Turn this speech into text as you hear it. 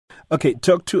Okay,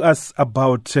 talk to us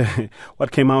about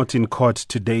what came out in court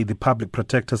today. The public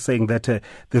protector saying that the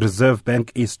Reserve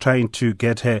Bank is trying to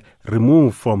get her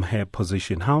removed from her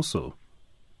position. How so?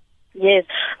 Yes.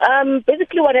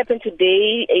 Basically what happened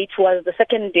today, it was the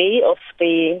second day of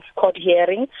the court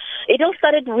hearing. It all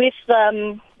started with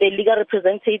the legal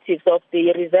representatives of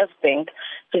the Reserve Bank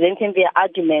presenting their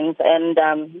arguments,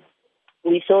 and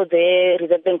we saw the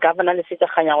Reserve Bank Governor Lesetja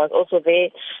Kganya was also there,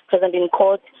 present in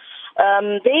court.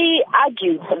 They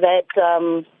argued that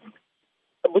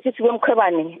Busisiwe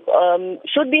Mkhwebane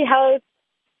should be held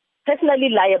personally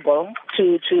liable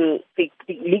to the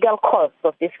legal costs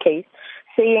of this case,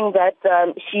 saying that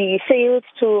she failed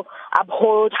to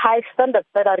uphold high standards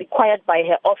that are required by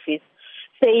her office,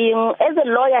 saying as a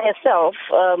lawyer herself,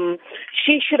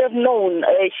 she should have known,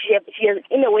 she has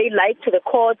in a way lied to the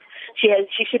court.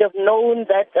 She should have known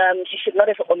that she should not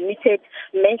have omitted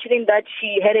mentioning that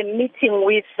she had a meeting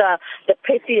with the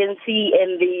presidency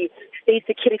and the State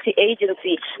Security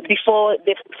Agency before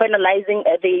finalizing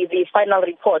the final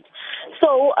report.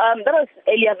 So that was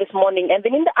earlier this morning. And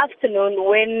then in the afternoon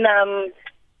when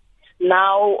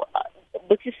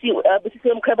Busisiwe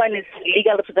Mkhwebane's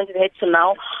legal representative had to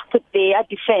now put their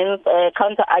defense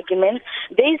counter-argument,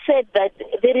 they said that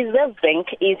the Reserve Bank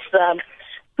is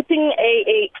putting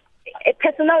a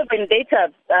personal vendetta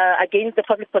against the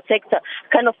public protector,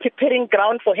 kind of preparing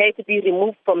ground for her to be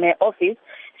removed from her office,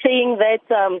 saying that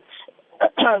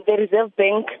the Reserve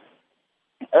Bank,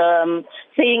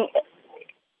 saying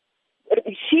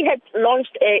she had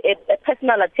launched a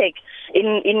personal attack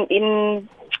in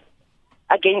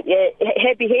against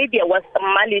her behavior was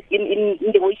malice in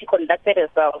the way she conducted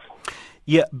herself.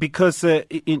 Yeah, because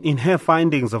in her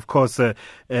findings, of course,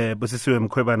 Busisiwe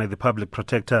Mkhwebane, the public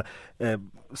protector,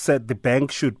 said the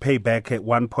bank should pay back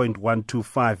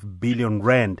 1.125 billion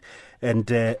rand. And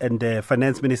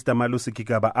Finance Minister Malusi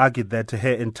Gigaba argued that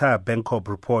her entire Bankorp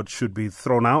report should be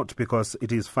thrown out because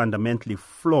it is fundamentally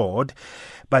flawed.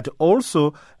 But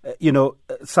also,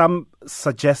 some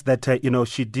suggest that,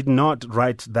 she did not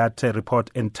write that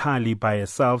report entirely by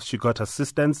herself. She got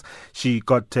assistance. She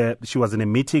was in a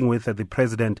meeting with the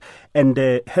president, and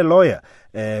her lawyer,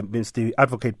 Mr.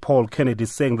 Advocate Paul Kennedy,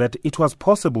 is saying that it was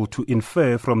possible to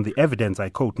infer from the evidence, I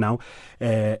quote now,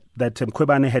 that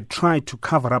Mkhwebane had tried to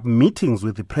cover up meetings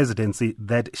with the presidency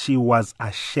that she was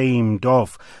ashamed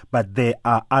of, but there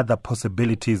are other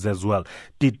possibilities as well.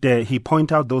 Did he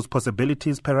point out those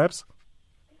possibilities, perhaps?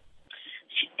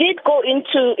 She did go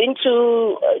into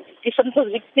different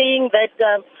positions, saying that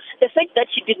the fact that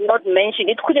she did not mention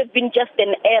it could have been just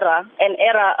an error.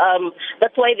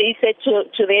 That's why they said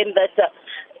to them that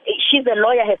she's a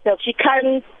lawyer herself. She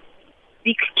can't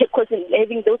be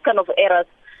having those kind of errors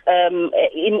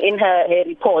in her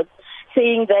report,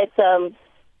 saying that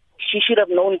she should have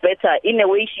known better. In a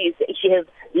way, she has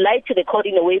lied to the court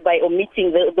in a way by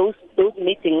omitting those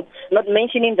meetings, not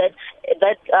mentioning that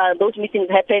those meetings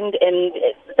happened, and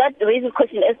that raises a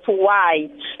question as to why.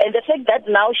 And the fact that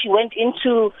now she went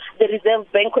into the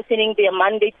Reserve Bank questioning their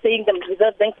mandate, saying the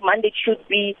Reserve Bank's mandate should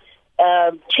be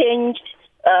changed.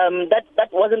 That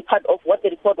wasn't part of what the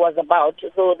report was about.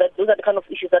 So those are the kind of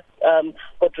issues that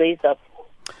got raised up.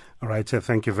 All right,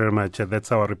 thank you very much.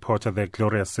 That's our reporter there,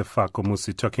 Gloria Sefako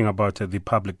Musi, talking about the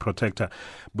public protector.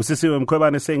 Busisiwe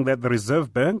Mkhwebane saying that the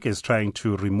Reserve Bank is trying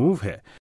to remove her